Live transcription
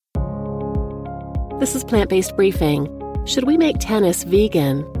This is Plant-Based Briefing. Should we make tennis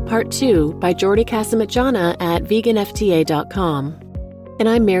vegan? Part 2 by Jordi Casamitjana at veganfta.com. And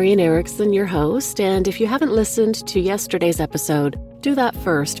I'm Marian Erickson, your host, and if you haven't listened to yesterday's episode, do that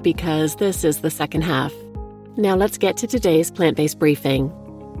first because this is the second half. Now let's get to today's Plant-Based Briefing.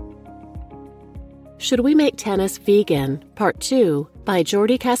 Should we make tennis vegan? Part 2 by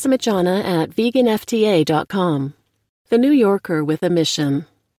Jordi Casamitjana at veganfta.com. The New Yorker with a mission.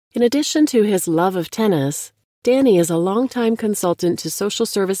 In addition to his love of tennis, Danny is a longtime consultant to social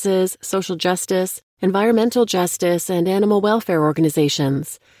services, social justice, environmental justice, and animal welfare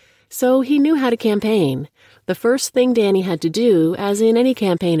organizations. So he knew how to campaign. The first thing Danny had to do, as in any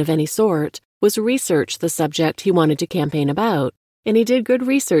campaign of any sort, was research the subject he wanted to campaign about. And he did good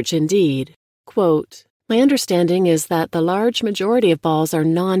research indeed. Quote, "My understanding is that the large majority of balls are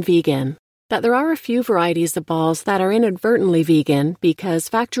non-vegan, that there are a few varieties of balls that are inadvertently vegan because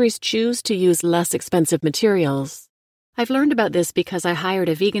factories choose to use less expensive materials. I've learned about this because I hired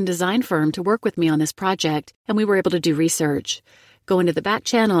a vegan design firm to work with me on this project, and we were able to do research, go into the back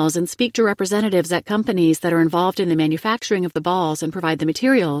channels and speak to representatives at companies that are involved in the manufacturing of the balls and provide the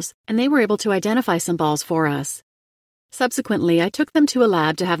materials, and they were able to identify some balls for us. Subsequently, I took them to a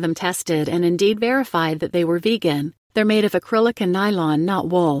lab to have them tested and indeed verified that they were vegan. They're made of acrylic and nylon, not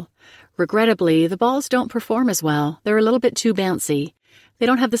wool. Regrettably, the balls don't perform as well. They're a little bit too bouncy. They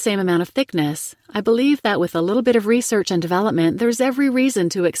don't have the same amount of thickness. I believe that with a little bit of research and development, there's every reason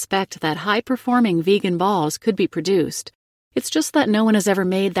to expect that high-performing vegan balls could be produced. It's just that no one has ever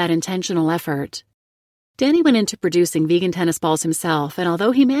made that intentional effort." Danny went into producing vegan tennis balls himself, and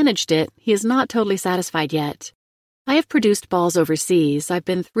although he managed it, he is not totally satisfied yet. "I have produced balls overseas. I've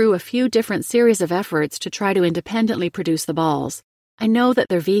been through a few different series of efforts to try to independently produce the balls. I know that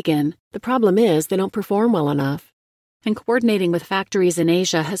they're vegan. The problem is they don't perform well enough. And coordinating with factories in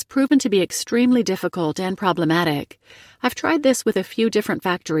Asia has proven to be extremely difficult and problematic. I've tried this with a few different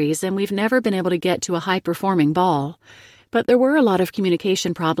factories, and we've never been able to get to a high-performing ball. But there were a lot of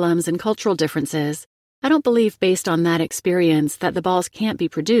communication problems and cultural differences. I don't believe, based on that experience, that the balls can't be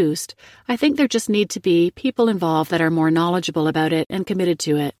produced. I think there just need to be people involved that are more knowledgeable about it and committed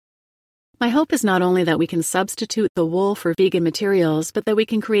to it. My hope is not only that we can substitute the wool for vegan materials, but that we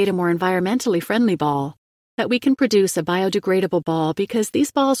can create a more environmentally friendly ball, that we can produce a biodegradable ball because these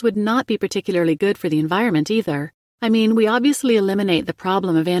balls would not be particularly good for the environment either. I mean, we obviously eliminate the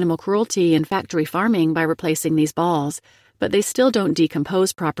problem of animal cruelty and factory farming by replacing these balls, but they still don't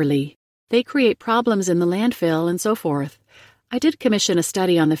decompose properly. They create problems in the landfill and so forth. I did commission a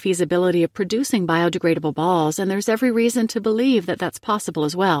study on the feasibility of producing biodegradable balls, and there's every reason to believe that that's possible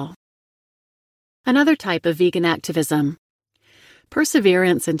as well." Another type of vegan activism.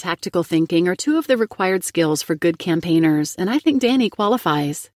 Perseverance and tactical thinking are two of the required skills for good campaigners, and I think Danny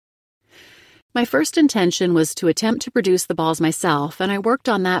qualifies. My first intention was to attempt to produce the balls myself, and I worked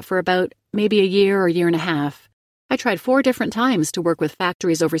on that for about maybe a year or year and a half. I tried 4 different times to work with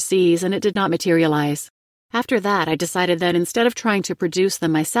factories overseas, and it did not materialize. After that, I decided that instead of trying to produce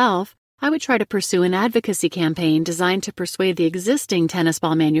them myself, I would try to pursue an advocacy campaign designed to persuade the existing tennis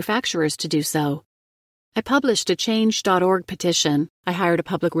ball manufacturers to do so. I published a Change.org petition, I hired a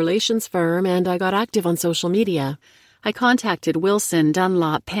public relations firm, and I got active on social media. I contacted Wilson,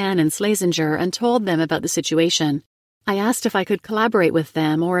 Dunlop, Penn, and Slazenger and told them about the situation. I asked if I could collaborate with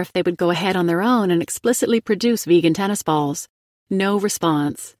them or if they would go ahead on their own and explicitly produce vegan tennis balls. No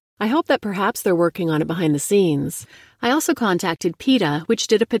response. I hope that perhaps they're working on it behind the scenes. I also contacted PETA, which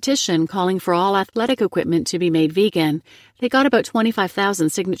did a petition calling for all athletic equipment to be made vegan. They got about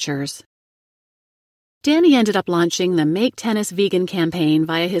 25,000 signatures. Danny ended up launching the Make Tennis Vegan campaign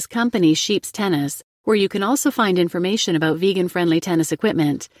via his company Sheep's Tennis, where you can also find information about vegan-friendly tennis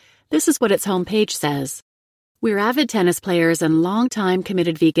equipment. This is what its homepage says. "We're avid tennis players and long-time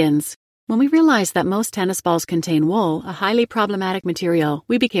committed vegans. When we realized that most tennis balls contain wool, a highly problematic material,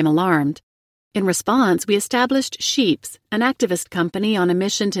 we became alarmed. In response, we established Sheep's, an activist company on a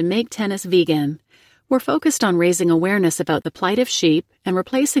mission to make tennis vegan. We're focused on raising awareness about the plight of sheep and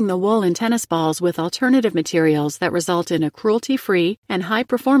replacing the wool in tennis balls with alternative materials that result in a cruelty-free and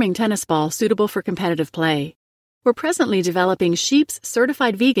high-performing tennis ball suitable for competitive play. We're presently developing Sheep's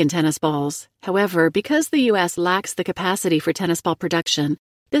certified vegan tennis balls. However, because the U.S. lacks the capacity for tennis ball production,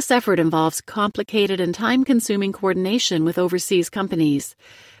 this effort involves complicated and time-consuming coordination with overseas companies.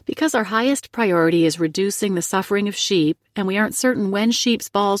 Because our highest priority is reducing the suffering of sheep, and we aren't certain when Sheep's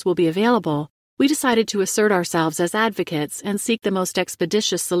balls will be available, we decided to assert ourselves as advocates and seek the most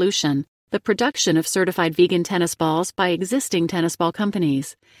expeditious solution, the production of certified vegan tennis balls by existing tennis ball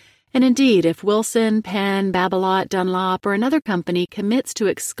companies. And indeed, if Wilson, Penn, Babolat, Dunlop, or another company commits to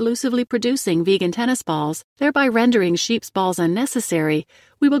exclusively producing vegan tennis balls, thereby rendering sheep's balls unnecessary,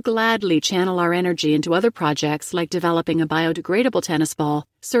 we will gladly channel our energy into other projects like developing a biodegradable tennis ball,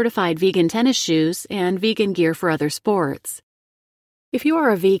 certified vegan tennis shoes, and vegan gear for other sports. If you are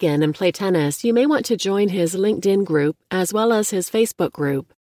a vegan and play tennis, you may want to join his LinkedIn group as well as his Facebook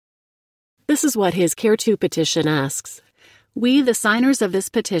group. This is what his Care2 petition asks. We, the signers of this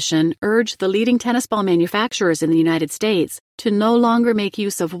petition, urge the leading tennis ball manufacturers in the United States to no longer make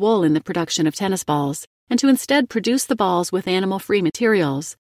use of wool in the production of tennis balls, and to instead produce the balls with animal-free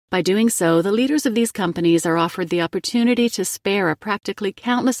materials. By doing so, the leaders of these companies are offered the opportunity to spare a practically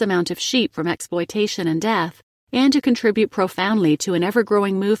countless amount of sheep from exploitation and death, and to contribute profoundly to an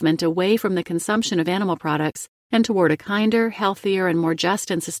ever-growing movement away from the consumption of animal products and toward a kinder, healthier, and more just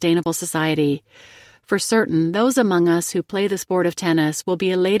and sustainable society. For certain, those among us who play the sport of tennis will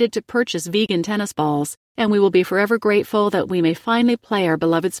be elated to purchase vegan tennis balls, and we will be forever grateful that we may finally play our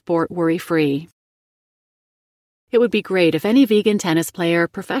beloved sport worry-free. It would be great if any vegan tennis player,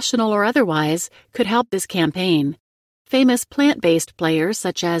 professional or otherwise, could help this campaign. Famous plant-based players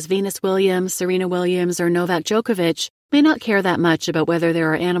such as Venus Williams, Serena Williams, or Novak Djokovic may not care that much about whether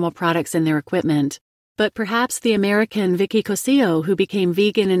there are animal products in their equipment. But perhaps the American Vicky Cosio, who became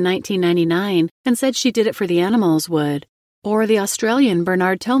vegan in 1999 and said she did it for the animals, would. Or the Australian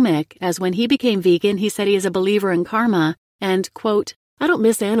Bernard Tomic, as when he became vegan he said he is a believer in karma and, quote, I don't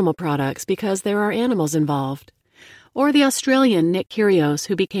miss animal products because there are animals involved. Or the Australian Nick Kyrgios,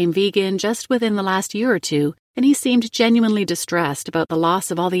 who became vegan just within the last year or two, and he seemed genuinely distressed about the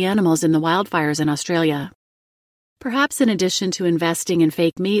loss of all the animals in the wildfires in Australia. Perhaps in addition to investing in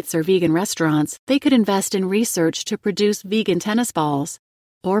fake meats or vegan restaurants, they could invest in research to produce vegan tennis balls.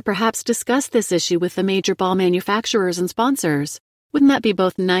 Or perhaps discuss this issue with the major ball manufacturers and sponsors. Wouldn't that be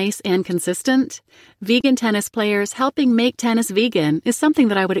both nice and consistent? Vegan tennis players helping make tennis vegan is something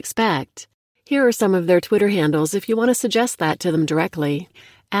that I would expect. Here are some of their Twitter handles if you want to suggest that to them directly.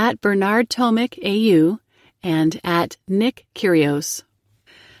 At Bernard Tomic AU and at Nick Kyrgios.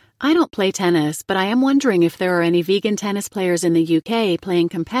 I don't play tennis, but I am wondering if there are any vegan tennis players in the UK playing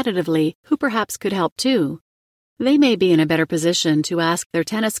competitively who perhaps could help too. They may be in a better position to ask their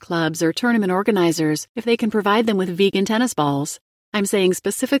tennis clubs or tournament organizers if they can provide them with vegan tennis balls. I'm saying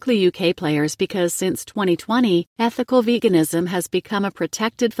specifically UK players because since 2020, ethical veganism has become a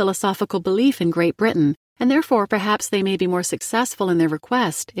protected philosophical belief in Great Britain, and therefore perhaps they may be more successful in their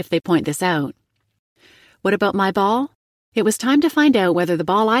request if they point this out. What about my ball? It was time to find out whether the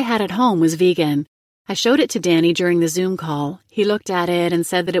ball I had at home was vegan. I showed it to Danny during the Zoom call. He looked at it and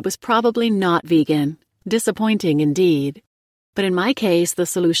said that it was probably not vegan. Disappointing indeed. But in my case, the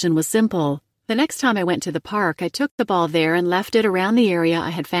solution was simple. The next time I went to the park, I took the ball there and left it around the area I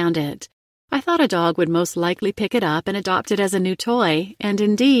had found it. I thought a dog would most likely pick it up and adopt it as a new toy, and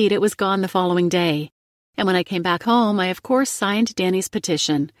indeed it was gone the following day. And when I came back home, I of course signed Danny's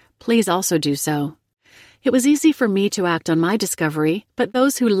petition. Please also do so. It was easy for me to act on my discovery, but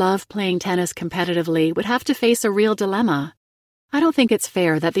those who love playing tennis competitively would have to face a real dilemma. I don't think it's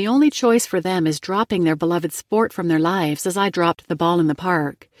fair that the only choice for them is dropping their beloved sport from their lives as I dropped the ball in the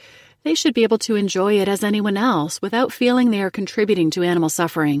park. They should be able to enjoy it as anyone else without feeling they are contributing to animal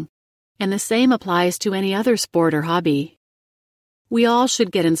suffering. And the same applies to any other sport or hobby. We all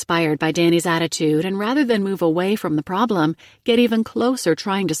should get inspired by Danny's attitude and rather than move away from the problem, get even closer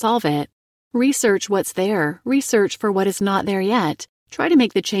trying to solve it. Research what's there, research for what is not there yet. Try to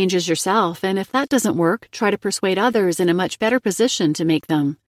make the changes yourself, and if that doesn't work, try to persuade others in a much better position to make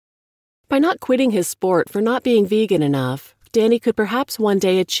them. By not quitting his sport for not being vegan enough, Danny could perhaps one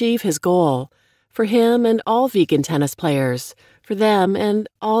day achieve his goal. For him and all vegan tennis players, for them and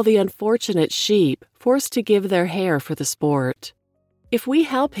all the unfortunate sheep forced to give their hair for the sport. If we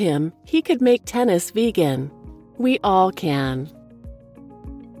help him, he could make tennis vegan. We all can.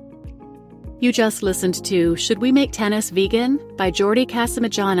 You just listened to Should We Make Tennis Vegan? By Jordy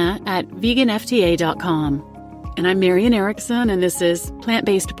Casamajana at veganfta.com. And I'm Marian Erickson, and this is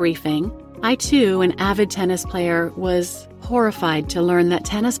Plant-Based Briefing. I, too, an avid tennis player, was horrified to learn that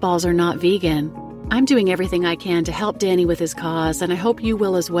tennis balls are not vegan. I'm doing everything I can to help Danny with his cause, and I hope you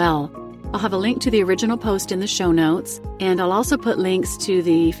will as well. I'll have a link to the original post in the show notes, and I'll also put links to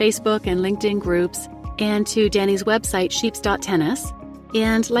the Facebook and LinkedIn groups and to Danny's website, sheeps.tennis.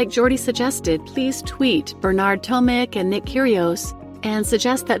 And like Jordy suggested, please tweet Bernard Tomic and Nick Kyrgios and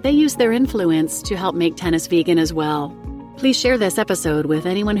suggest that they use their influence to help make tennis vegan as well. Please share this episode with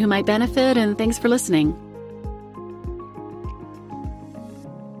anyone who might benefit, and thanks for listening.